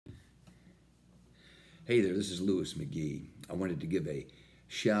Hey there, this is McGehee. I wanted to give a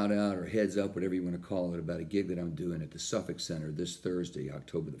shout out or heads up, whatever you want to call it, about a gig that I'm doing at the Suffolk Center this Thursday,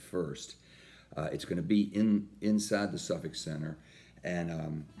 October the 1st. It's going to be inside the Suffolk Center,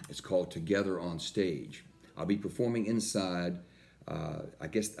 and it's called Together on Stage. I'll be performing inside. I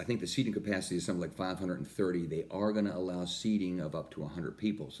think the seating capacity is something like 530. They are going to allow seating of up to 100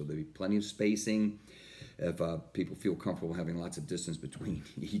 people, so there'll be plenty of spacing if people feel comfortable having lots of distance between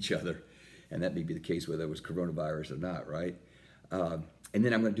each other. And that may be the case whether it was coronavirus or not, right? And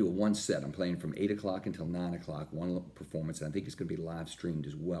then I'm going to do a one set. I'm playing from 8 o'clock until 9 o'clock, one performance. And I think it's going to be live streamed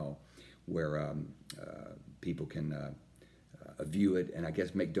as well, where people can view it and I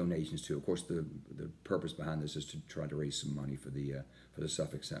guess make donations too. Of course, the purpose behind this is to try to raise some money for the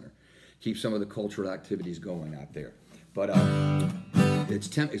Suffolk Center. Keep some of the cultural activities going out there. But it's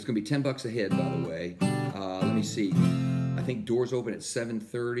going to be $10 a head, by the way. Let me see. I think doors open at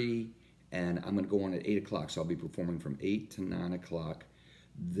 7:30. And I'm going to go on at 8 o'clock, so I'll be performing from 8 to 9 o'clock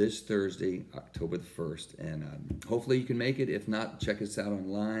this Thursday, October the 1st. And hopefully you can make it. If not, check us out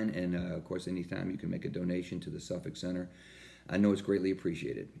online. And, of course, anytime you can make a donation to the Suffolk Center. I know it's greatly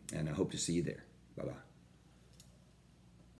appreciated, and I hope to see you there. Bye-bye.